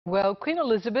Well, Queen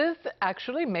Elizabeth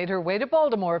actually made her way to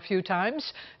Baltimore a few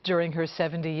times during her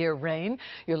 70-year reign.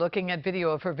 You're looking at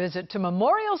video of her visit to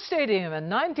Memorial Stadium in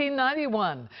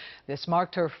 1991. This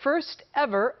marked her first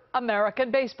ever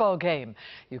American baseball game.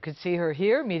 You could see her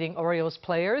here meeting Orioles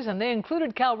players, and they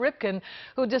included Cal Ripken,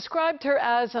 who described her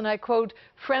as, and I quote,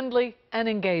 friendly and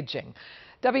engaging.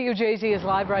 WJZ is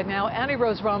live right now. Annie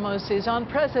Rose Ramos is on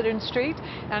President Street.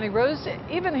 Annie Rose,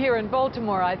 even here in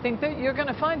Baltimore, I think that you're going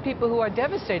to find people who are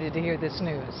devastated to hear this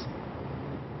news.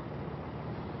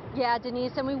 Yeah,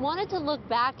 Denise, and we wanted to look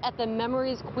back at the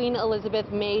memories Queen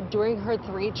Elizabeth made during her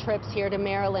 3 trips here to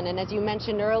Maryland. And as you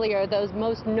mentioned earlier, those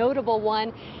most notable one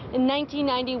in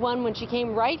 1991 when she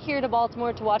came right here to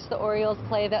Baltimore to watch the Orioles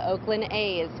play the Oakland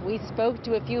A's. We spoke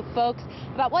to a few folks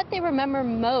about what they remember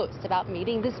most about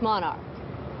meeting this monarch.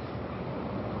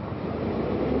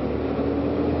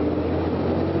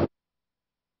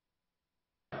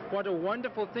 What a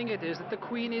wonderful thing it is that the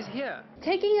Queen is here.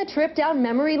 Taking a trip down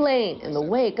memory lane in the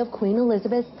wake of Queen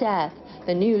Elizabeth's death.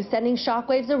 The news sending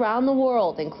shockwaves around the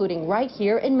world, including right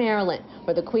here in Maryland,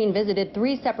 where the Queen visited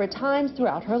 3 separate times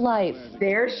throughout her life.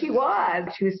 There she was.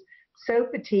 She was so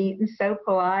petite and so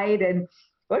polite, and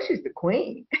well, she's the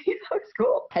Queen. It's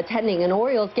cool. Attending an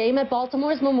Orioles game at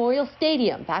Baltimore's Memorial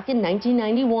Stadium back in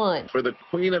 1991. For the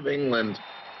Queen of England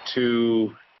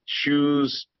to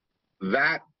choose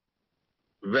that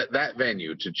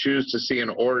venue, to choose to see an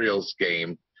Orioles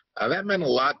game, that meant a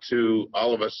lot to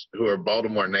all of us who are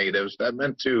Baltimore natives. That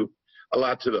meant a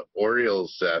lot to the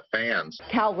Orioles fans.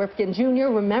 Cal Ripken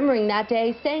Jr. remembering that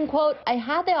day, saying, quote, I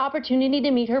had the opportunity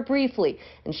to meet her briefly,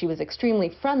 and she was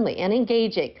extremely friendly and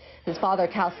engaging. His father,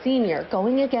 Cal Sr.,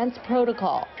 going against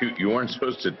protocol. You weren't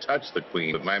supposed to touch the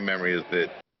Queen, but my memory is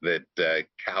that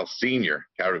Cal Sr.,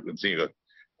 Cal Ripken Sr., goes,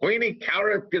 Queenie, Cal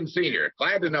Ripken Sr.,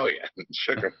 glad to know you.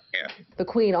 Shook her hand. The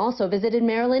Queen also visited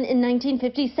Maryland in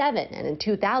 1957, and in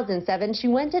 2007, she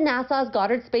went to NASA's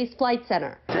Goddard Space Flight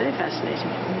Center. Very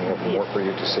fascinating. More for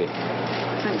you to see.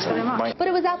 Thanks very much. But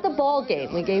it was at the ball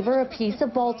game we gave her a piece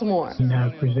of Baltimore. And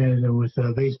I presented her with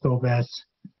baseball bats,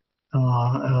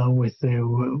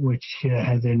 which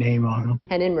had their name on them.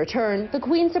 And in return, the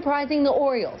Queen surprising the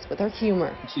Orioles with her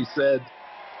humor. She said,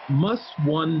 must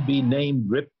one be named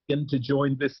Ripken to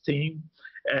join this team?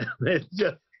 And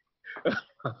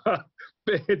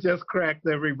it just cracked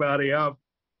everybody up.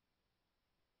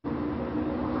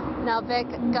 Now, Vic,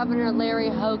 Governor Larry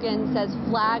Hogan says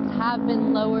flags have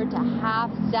been lowered to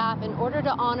half staff in order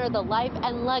to honor the life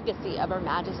and legacy of Her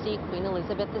Majesty Queen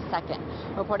Elizabeth II.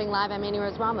 Reporting live, I'm Annie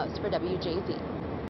Rose Ramos for WJZ.